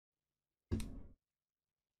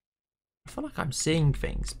feel like I'm seeing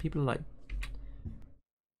things. People are like,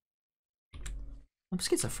 I'm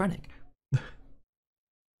schizophrenic.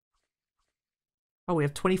 Oh, we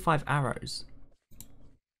have 25 arrows.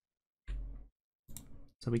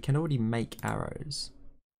 So we can already make arrows.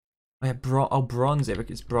 Oh, yeah, bronze.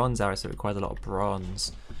 It's bronze arrows, so it requires a lot of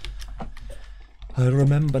bronze. I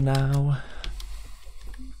remember now.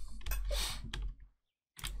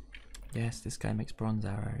 Yes, this guy makes bronze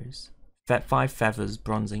arrows. 5 feathers,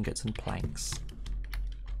 bronze ingots, and planks.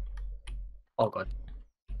 Oh god.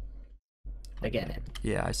 They're getting it.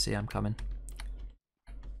 Yeah, I see. I'm coming.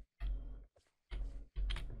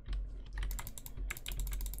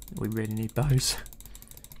 We really need those.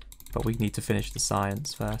 But we need to finish the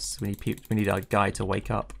science first. We need our guy to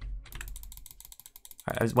wake up.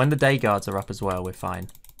 Alright, when the day guards are up as well, we're fine.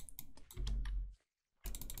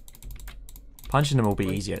 Punching them will be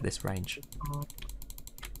easier at this range.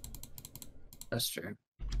 That's true.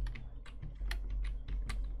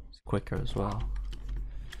 It's quicker as well.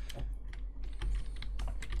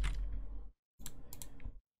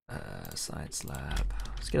 Science lab.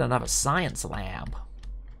 Let's get another science lab.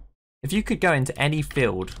 If you could go into any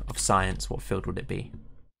field of science, what field would it be?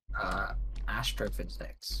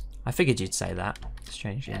 Astrophysics. I figured you'd say that,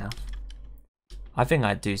 strangely enough. I think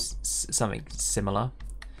I'd do something similar,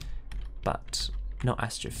 but not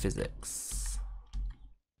astrophysics.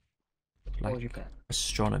 What would you pick?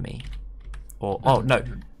 Astronomy. Or, oh no,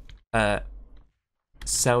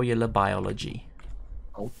 cellular biology.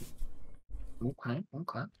 Oh. Okay.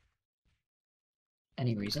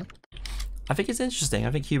 Any reason? I think it's interesting.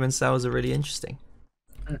 I think human cells are really interesting.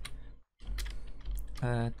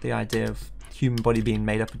 The idea of human body being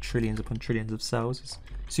made up of trillions upon trillions of cells is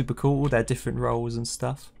super cool. Their different roles and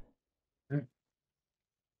stuff.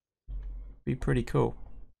 Be pretty cool.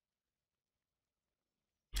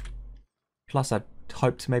 Plus, I'd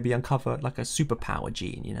hope to maybe uncover like a superpower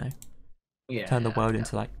gene, you know? Yeah. Turn the world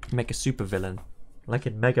into like, make a super villain. Like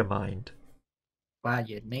in Megamind. Wow,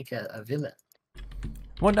 you'd make a villain.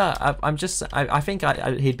 Well, no, I think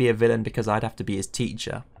he'd be a villain because I'd have to be his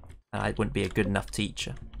teacher. And I wouldn't be a good enough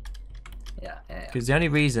teacher. Yeah. Because the only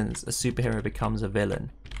reasons a superhero becomes a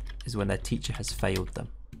villain is when their teacher has failed them.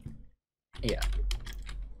 Yeah.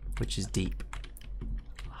 Which is deep.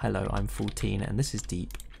 Hello, I'm 14 and this is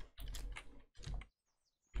deep.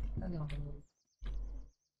 Hello.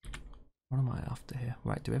 What am I after here?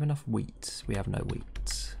 Right, do we have enough wheat? We have no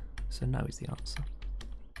wheat. So no is the answer.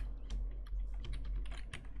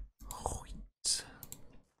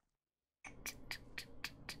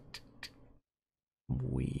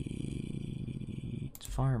 Wheat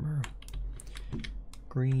farmer.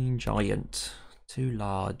 Green giant. Too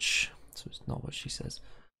large. So it's not what she says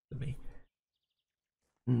to me.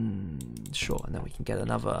 Sure, and then we can get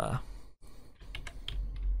another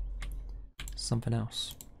something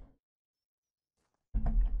else.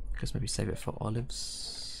 Guess maybe save it for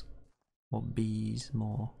olives. More bees,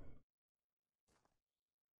 more.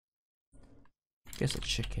 Guess a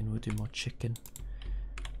chicken, we'll do more chicken.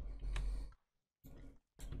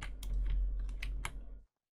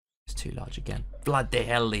 It's too large again. Bloody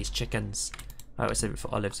hell, these chickens. Alright, we'll save it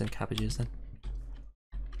for olives and cabbages then.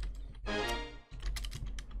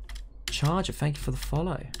 Charger, thank you for the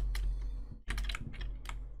follow.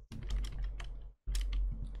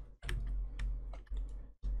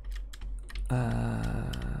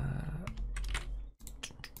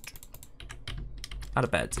 Out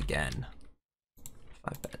of beds again.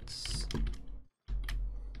 5 beds.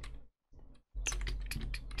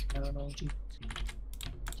 Technologist.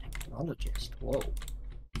 Whoa.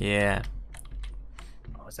 Yeah.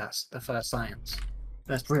 Oh, that's the first science.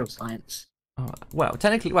 First real science. Oh, well,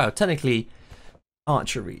 technically,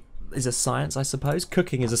 archery is a science, I suppose.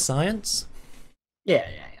 Cooking is a science. Yeah.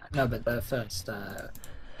 No, but the first.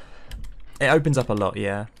 It opens up a lot,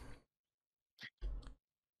 yeah.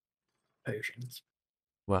 Potions.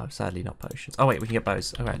 Well, sadly not potions. Oh wait, we can get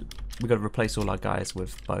bows. Alright, we got to replace all our guys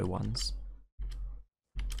with bow ones.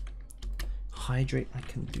 Hydrate, I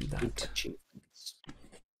can do that.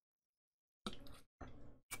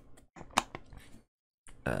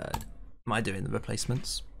 Am I doing the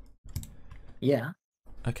replacements? Yeah.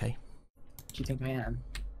 Okay. Do you think I am?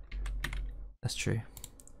 That's true.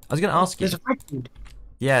 I was going to ask you. There's a friend.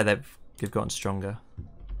 Yeah, they've gotten stronger.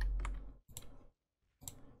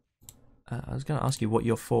 I was going to ask you what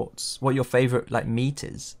your favorite like meat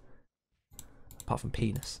is, apart from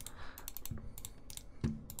penis.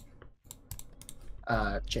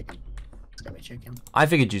 Chicken. It's gonna be chicken. I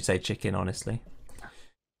figured you'd say chicken, honestly.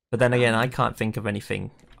 But then again, I can't think of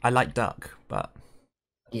anything. I like duck, but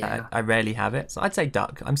yeah, I rarely have it, so I'd say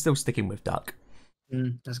duck. I'm still sticking with duck.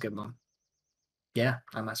 That's a good one. Yeah,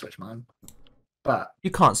 I might switch mine. But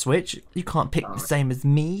You can't switch. You can't pick the same as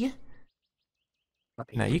me.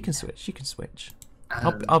 No, you can switch. You can switch.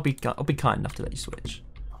 I'll be kind enough to let you switch.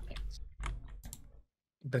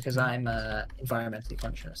 Because I'm environmentally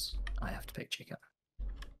conscious, I have to pick chicken.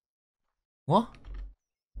 What?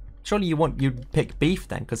 Surely you'd pick beef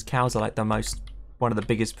then, because cows are like one of the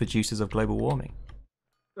biggest producers of global warming.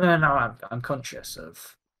 No, I'm conscious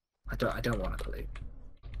of. I don't want to pollute,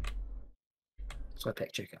 so I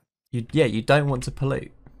pick chicken. You don't want to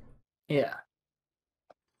pollute. Yeah.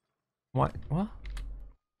 What?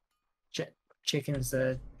 Chicken's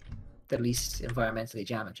the least environmentally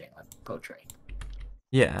damaging, like poultry.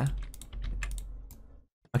 Yeah.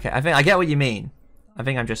 Okay, I think I get what you mean. I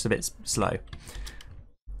think I'm just a bit slow.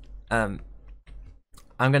 I'm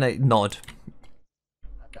gonna nod.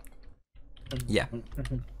 Okay. Yeah.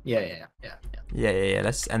 Yeah. Yeah.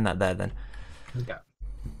 Let's end that there then. Okay.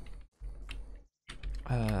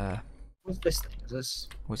 What's this thing? Is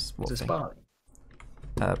this barley?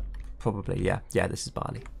 Probably, yeah. Yeah, this is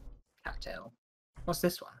barley. Cattail. What's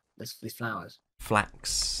this one? These flowers.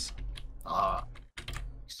 Flax. Ah.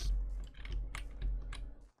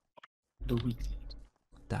 The wheat.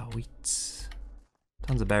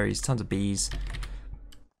 Tons of berries, tons of bees.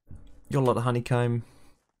 Got a lot of honeycomb.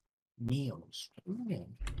 Meals.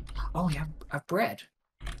 Oh, we have bread.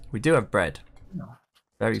 We do have bread. No.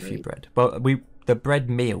 Very few bread. But the bread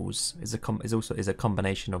meals is a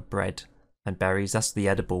combination of bread and berries. That's the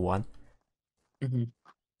edible one. Mm-hmm.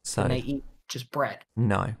 So can they eat just bread?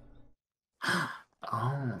 No. Oh.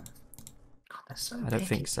 God, that's so I don't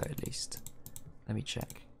think so, at least. Let me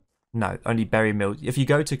check. No, only berry meals. If you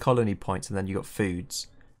go to colony points and then you got foods,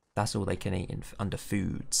 that's all they can eat under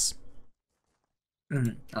foods.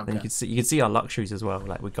 Okay. Then you can see our luxuries as well.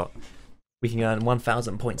 Like we can earn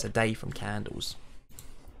 1,000 points a day from candles.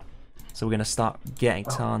 So we're gonna start getting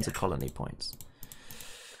tons of colony points.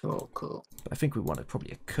 Cool. But I think we wanted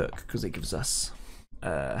probably a cook because it gives us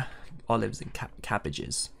olives and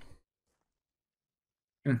cabbages.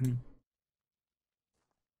 Mm-hmm.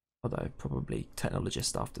 Although probably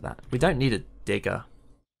technologist after that. We don't need a digger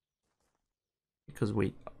because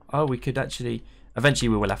we could actually eventually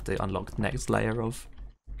we will have to unlock the next layer of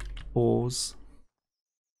ores.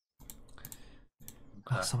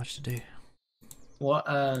 Oh, so much to do. What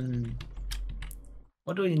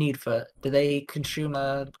do we need for? Do they consume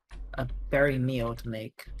a berry meal to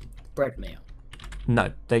make bread meal?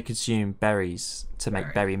 No, they consume berries to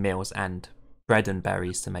make berry meals and bread and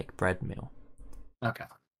berries to make bread meal. Okay.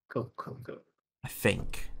 Cool. I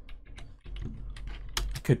think.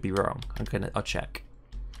 I could be wrong. I'll check.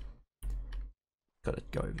 Gotta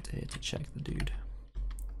go over to here to check the dude.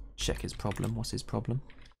 Check his problem. What's his problem?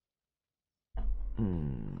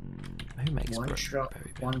 Who makes one bread? shot,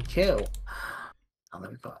 one kill. And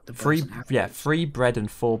then we've got the free bread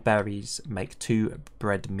and 4 berries make 2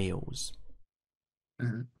 bread meals.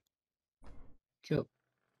 Mm-hmm. Cool.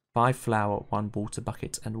 5 flour, 1 water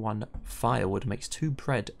bucket, and 1 firewood makes 2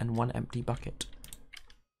 bread and 1 empty bucket.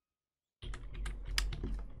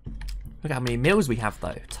 Look how many meals we have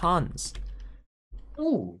though. Tons.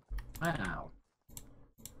 Ooh. Wow.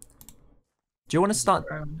 Do you want to start?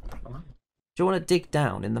 Do you want to dig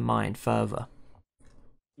down in the mine further?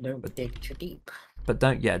 Don't dig too deep. But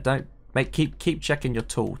don't keep checking your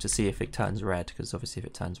tool to see if it turns red, because obviously if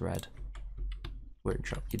it turns red, we're in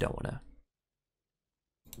trouble. You don't want to.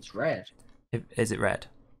 It's red. Is it red?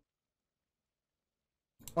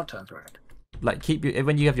 What turns red? Like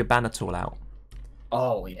when you have your banner tool out.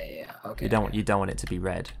 Oh yeah. Okay. You don't want it to be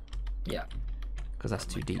red. Yeah. Because that's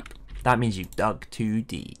too deep. That means you dug too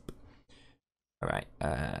deep. All right.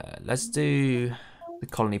 Let's do the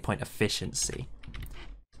colony point efficiency.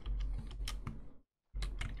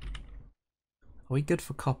 Are we good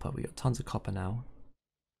for copper? We got tons of copper now.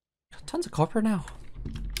 Tons of copper now.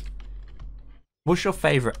 What's your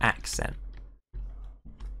favorite accent?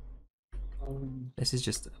 This is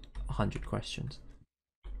just 100 questions.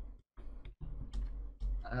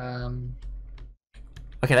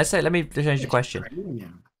 Okay, let me change the question.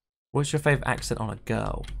 What's your favorite accent on a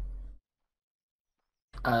girl?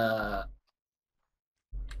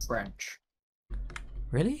 French.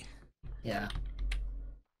 Really? Yeah.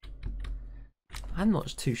 I'm not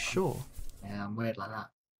too sure. Yeah, I'm weird like that.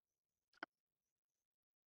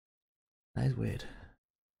 That is weird.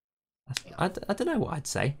 I don't know what I'd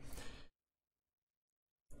say.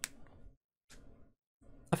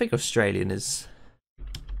 I think Australian is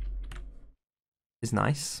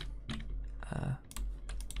nice.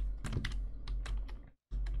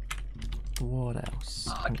 What else?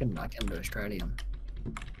 I can do Australian.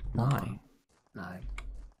 Why? No.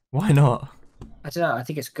 Why not? I don't know. I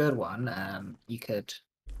think it's a good one. You could,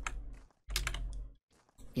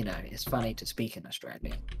 it's funny to speak in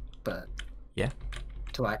Australian, but Yeah.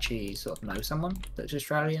 to actually sort of know someone that's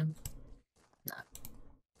Australian, no.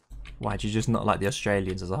 Why do you just not like the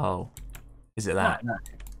Australians as a whole? Is it that? No.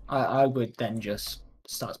 I would then just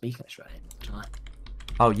start speaking Australian all the time.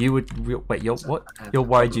 Oh, you would wait. You're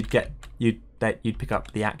worried you'd pick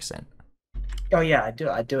up the accent. Oh yeah, I do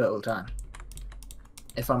it all the time.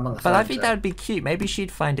 If I'm on the phone. But I think that would be cute. Maybe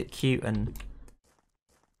she'd find it cute and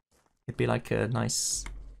it'd be like a nice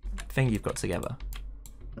thing you've got together.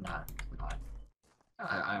 No.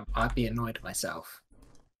 I'd be annoyed myself.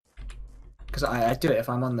 Because I do it if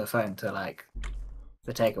I'm on the phone to like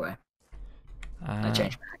the takeaway. I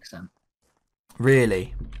change my accent.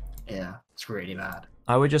 Really? Yeah, it's really bad.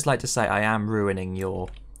 I would just like to say I am ruining your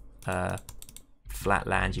flat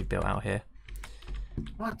land you've built out here.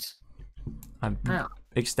 What? I'm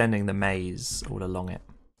extending the maze all along it.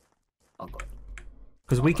 Oh god.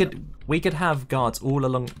 Because we could have guards all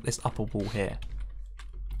along this upper wall here.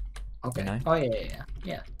 Okay. You know? Oh yeah.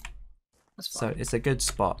 That's fine. So it's a good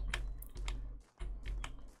spot.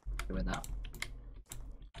 Doing that.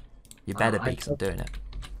 You better be, because I'm doing it.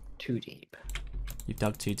 Too deep. You've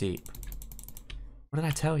dug too deep. What did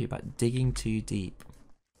I tell you about digging too deep?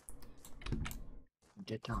 You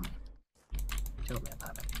did tell me. Tell me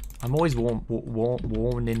about it. I'm always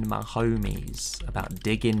warning my homies about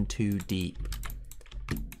digging too deep.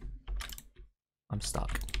 I'm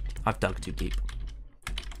stuck. I've dug too deep.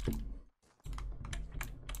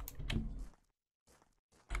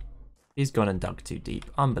 He's gone and dug too deep.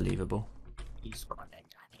 Unbelievable. He's gone and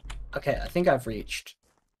okay, I think I've reached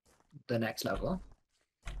the next level.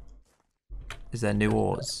 Is there new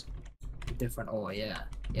ores? Different ore, yeah.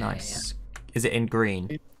 Nice. Yeah. Is it in green?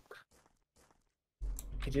 They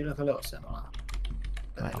do look a little similar.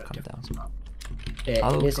 Right, I'll come down. It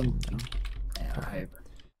is in down. Yeah, I hope.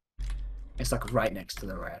 It's like right next to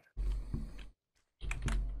the red.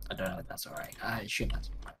 I don't know if that's alright. I assume that's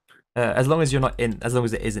alright. As long as you're not in, as long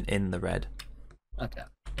as it isn't in the red. Okay.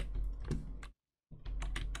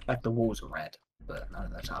 Like the walls are red, but none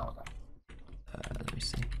of the towers are. Let me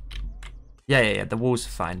see. Yeah. The walls are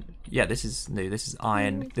fine. Yeah, this is new. This is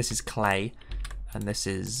iron. This is clay, and this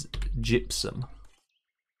is gypsum.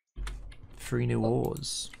 3 new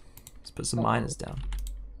ores. Let's put some miners down.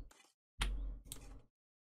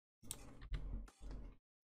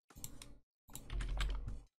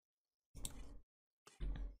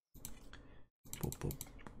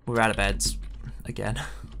 We're out of beds again.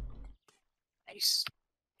 Nice.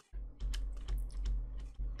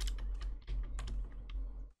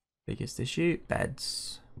 Biggest issue,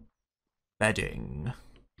 beds. Bedding.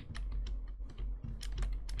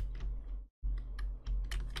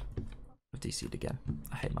 I've DC'd again.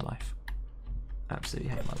 I hate my life. Absolutely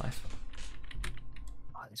hate my life.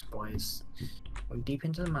 Oh, this boy is going deep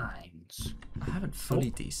into the mines. I haven't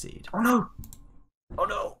fully DC'd. Oh no! Oh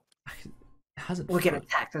no! It hasn't. We're getting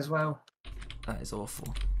attacked as well. That is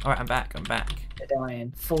awful. Alright, I'm back. They're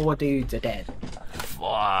dying. 4 dudes are dead.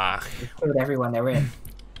 Fuck. They've killed everyone they're in.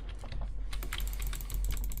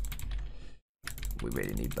 We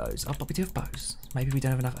really need bows. Oh, but we do have bows. Maybe we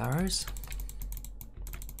don't have enough arrows?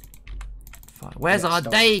 Fine. Where's our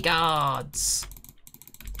day guards?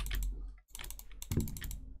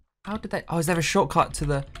 How did they... Oh, is there a shortcut to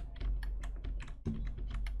the...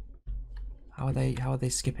 How are they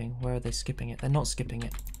skipping? Where are they skipping it? They're not skipping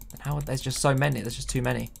it. And how are there's just so many. There's just too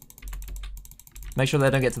many. Make sure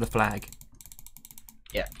they don't get to the flag.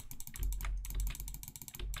 Yeah.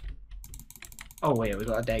 Oh wait, we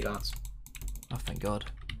got our day guards. Oh, thank God.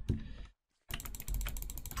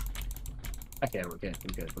 Okay, we're good.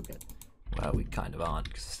 Well, we kind of aren't,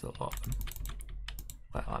 because there's still a lot of them.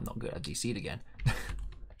 Well, I'm not good. I DC'd again.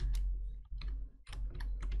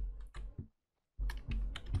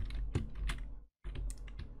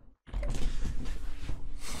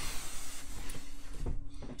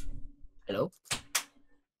 Hello?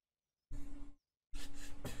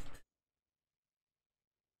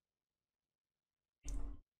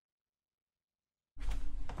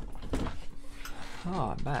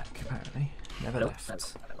 Oh, I'm back, apparently. Never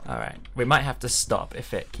left. Alright, we might have to stop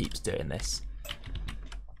if it keeps doing this.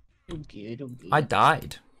 Okay. I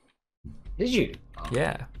died. Did you? Oh.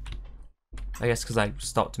 Yeah. I guess because I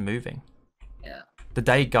stopped moving. Yeah. The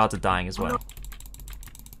day guards are dying as well.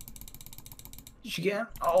 Did you get him?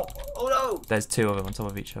 Oh no! There's 2 of them on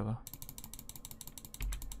top of each other.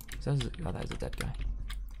 Oh, there's a dead guy.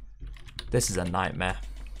 This is a nightmare.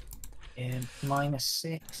 And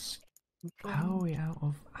 -6. How are we out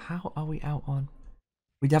of... How are we out on...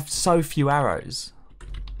 We'd have so few arrows.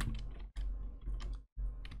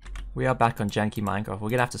 We are back on janky Minecraft. We're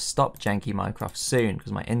going to have to stop janky Minecraft soon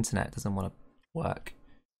because my internet doesn't want to work.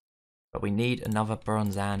 But we need another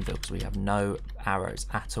bronze anvil because we have no arrows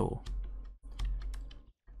at all.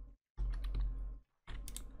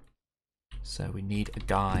 So we need a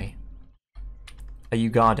guy. Are you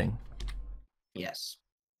guarding? Yes.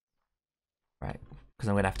 Right, because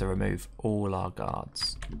I'm going to have to remove all our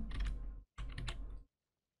guards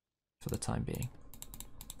for the time being.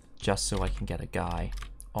 Just so I can get a guy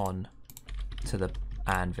on to the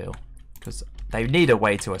anvil. Because they need a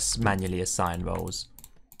way to manually assign roles.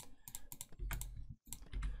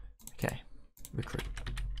 Okay, recruit.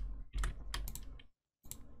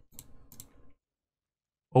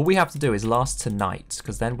 All we have to do is last tonight,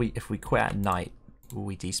 because then if we quit at night,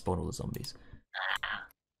 we despawn all the zombies.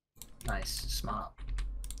 Nice, smart.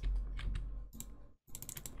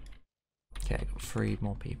 Okay, got 3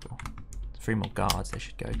 more people. 3 more guards they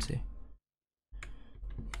should go to.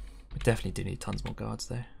 We definitely do need tons more guards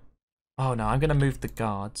though. Oh no, I'm going to move the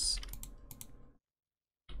guards.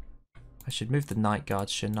 I should move the night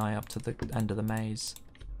guards, shouldn't I, up to the end of the maze.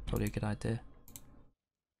 Probably a good idea.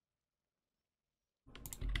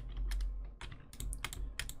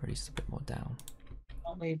 Release a bit more down.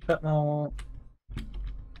 Can't we put more...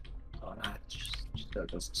 Oh no, just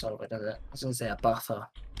doesn't solve it, does it? I was going to say a buffer.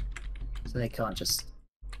 So they can't just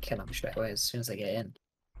kill them straight away as soon as they get in.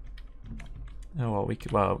 Oh well, we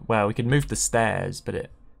could we could move the stairs, but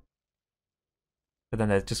then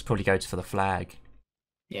they'd just probably go for the flag.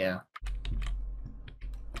 Yeah.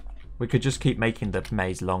 We could just keep making the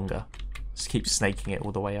maze longer. Just keep snaking it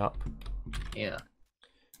all the way up. Yeah.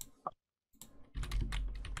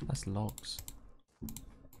 That's logs.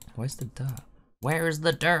 Where's the dirt? Where is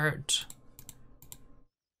the dirt?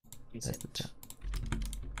 There's the dirt.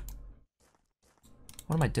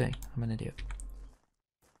 What am I doing? I'm an idiot.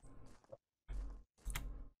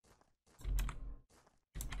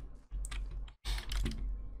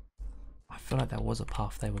 I feel like there was a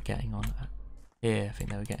path they were getting on. Yeah, I think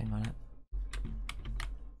they were getting on it.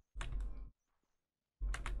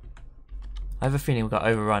 I have a feeling we got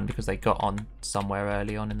overrun because they got on somewhere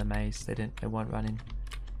early on in the maze. They weren't running.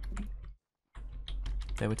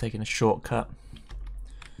 They were taking a shortcut.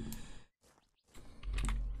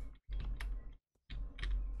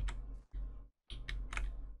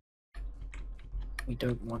 We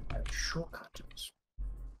don't want no shortcutters.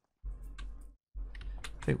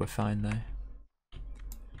 I think we're fine though.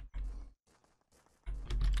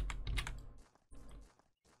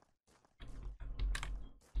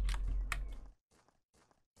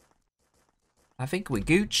 I think we're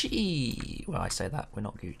Gucci. Well, I say that, we're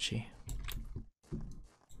not Gucci.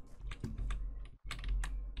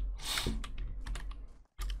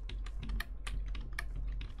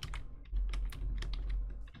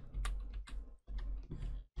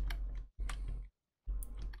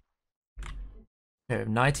 We have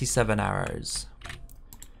 97 arrows.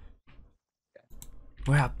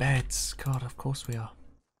 We're out of beds. God, of course we are.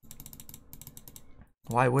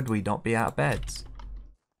 Why would we not be out of beds?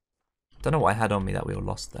 Don't know what I had on me that we all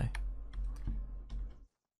lost though.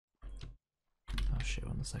 Oh shit,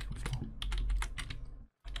 we're on the second floor.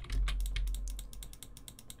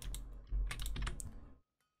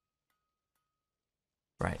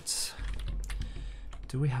 Right.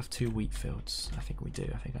 Do we have 2 wheat fields? I think we do.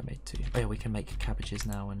 I think I made 2. Oh yeah, we can make cabbages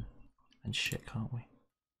now and shit, can't we?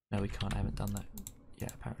 No, we can't. I haven't done that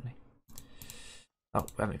yet, apparently. Oh,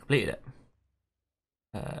 we haven't completed it.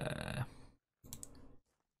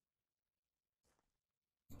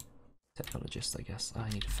 Technologist, I guess. I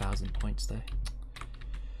need 1,000 points though.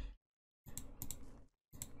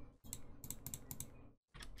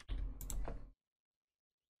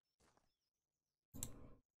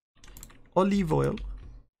 Olive oil.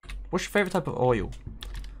 What's your favourite type of oil?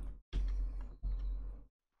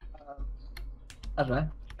 I don't know.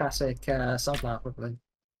 Classic sunflower, probably.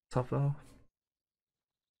 Sunflower.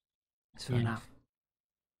 That's fair enough.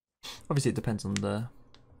 Obviously, it depends on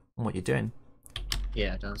what you're doing.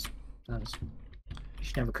 Yeah, it does. You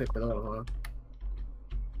should never cook with olive oil.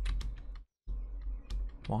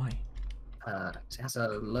 Why? It has a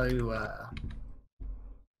low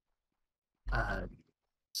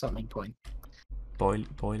something point. Boiling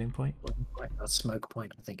point? Boiling point, a smoke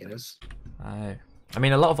point, I think it is. Oh. I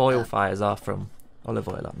mean, a lot of oil fires are from olive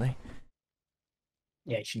oil, aren't they?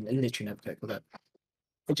 Yeah, you should literally never cook with it.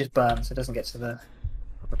 It just burns, it doesn't get to the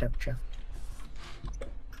proper temperature.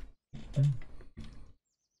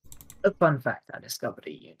 A fun fact I discovered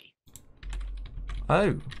at uni.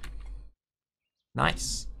 Oh.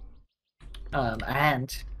 Nice.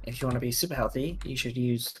 And if you want to be super healthy, you should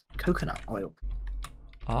use coconut oil.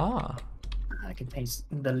 Ah. contains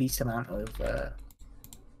the least amount of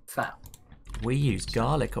fat. We use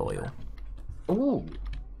garlic oil Ooh.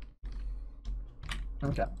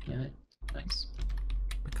 Okay. Yeah. Nice.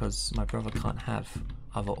 because my brother can't have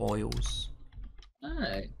other oils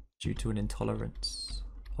Oh. due to an intolerance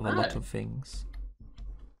of a Oh. lot of things.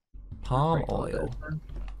 Palm oil.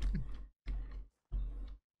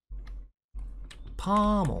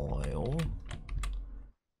 Palm oil.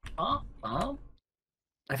 Palm.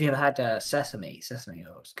 Have you ever had sesame? Sesame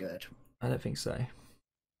oil is good. I don't think so.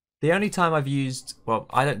 The only time I've used, well,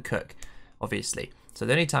 I don't cook, obviously. So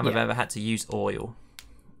the only time I've ever had to use oil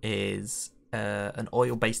is an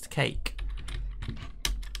oil-based cake.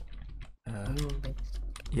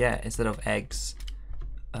 Yeah, instead of eggs,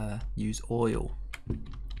 use oil.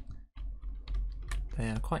 They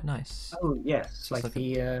are quite nice. Oh yes, it's like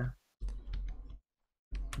the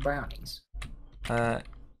brownies.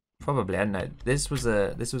 Probably, I don't know. This was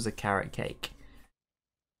a carrot cake.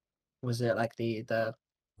 Was it like the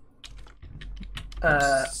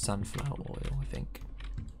sunflower oil, I think.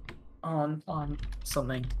 on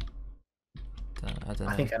something? I don't know.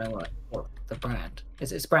 I think I know what the brand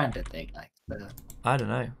is. It's branded thing like the. I don't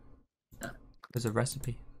know. No. There's a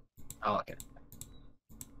recipe. Oh, okay.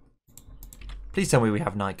 Please tell me we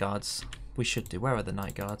have night guards. We should do. Where are the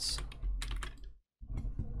night guards?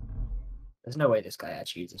 There's no way this guy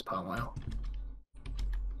actually uses palm oil.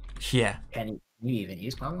 Yeah. Can you even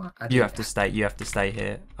use palm oil? You have to stay. You have to stay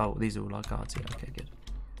here. Oh, these are all our guards here. Okay, good.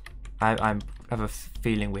 I have a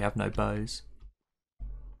feeling we have no bows.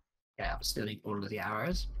 Yeah, I'm stealing all of the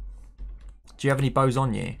arrows. Do you have any bows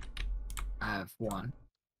on you? I have one.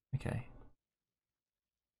 Okay.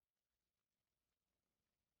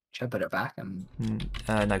 Should I put it back? And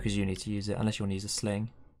No, because you need to use it unless you want to use a sling.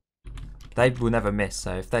 They will never miss.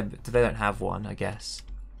 So if they don't have one, I guess.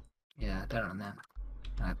 yeah, I don't know them.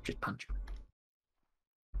 I just punch them.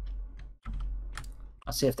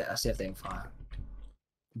 I'll see if they can fire.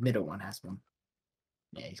 Middle one has one.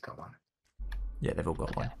 Yeah, he's got one. Yeah, they've all got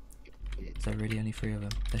Okay. one. Is there really only 3 of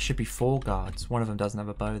them? There should be 4 guards. One of them doesn't have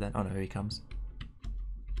a bow then. Oh no, here he comes.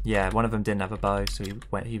 Yeah, one of them didn't have a bow, so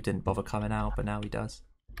he didn't bother coming out, but now he does.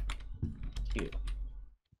 Cute.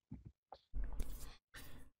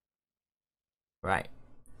 Right.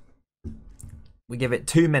 We give it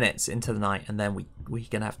 2 minutes into the night, and then we're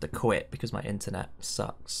gonna have to quit because my internet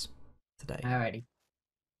sucks today Alrighty.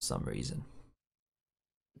 for some reason.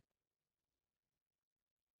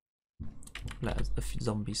 Let the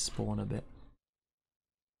zombies spawn a bit.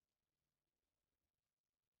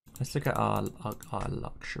 Let's look at our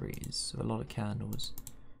luxuries. A lot of candles.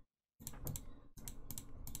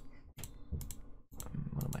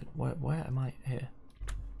 What am I? Where am I here?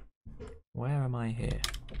 Where am I here?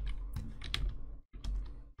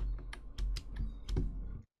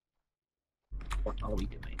 What are we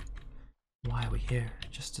doing? Why are we here?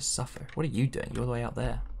 Just to suffer. What are you doing? You're all the way out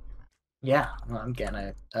there. Yeah, well, I'm getting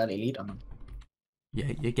an early lead on them.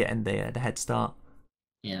 Yeah, you're getting the head start.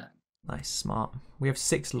 Yeah. Nice, smart. We have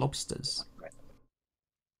 6 lobsters.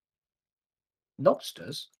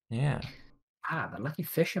 Lobsters? Yeah, Ah, the lucky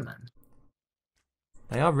fisherman.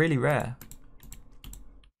 they are really rare.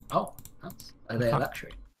 Oh, are they a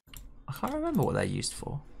luxury? I can't remember what they're used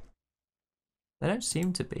for. They don't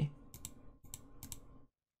seem to be.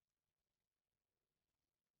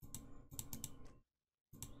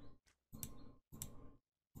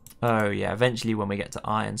 Oh yeah, eventually when we get to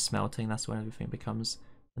iron smelting, that's when everything becomes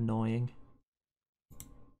annoying.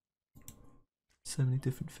 So many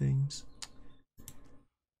different things.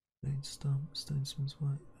 Stone stump, stone smells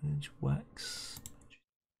white, inch wax.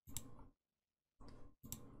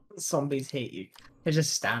 Zombies hate you. They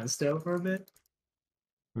just stand still for a bit.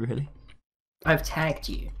 Really? I've tagged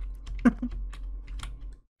you. That's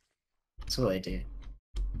what they do.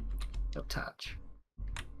 They'll touch.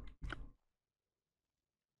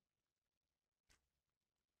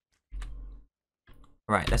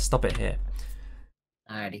 Right, let's stop it here.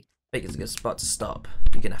 Alrighty. I think it's a good spot to stop.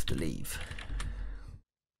 You're gonna have to leave.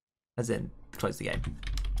 As in, close the game.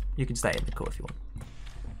 You can stay in the call if you want.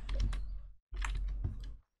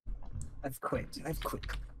 I've quit.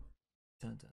 Dun, dun.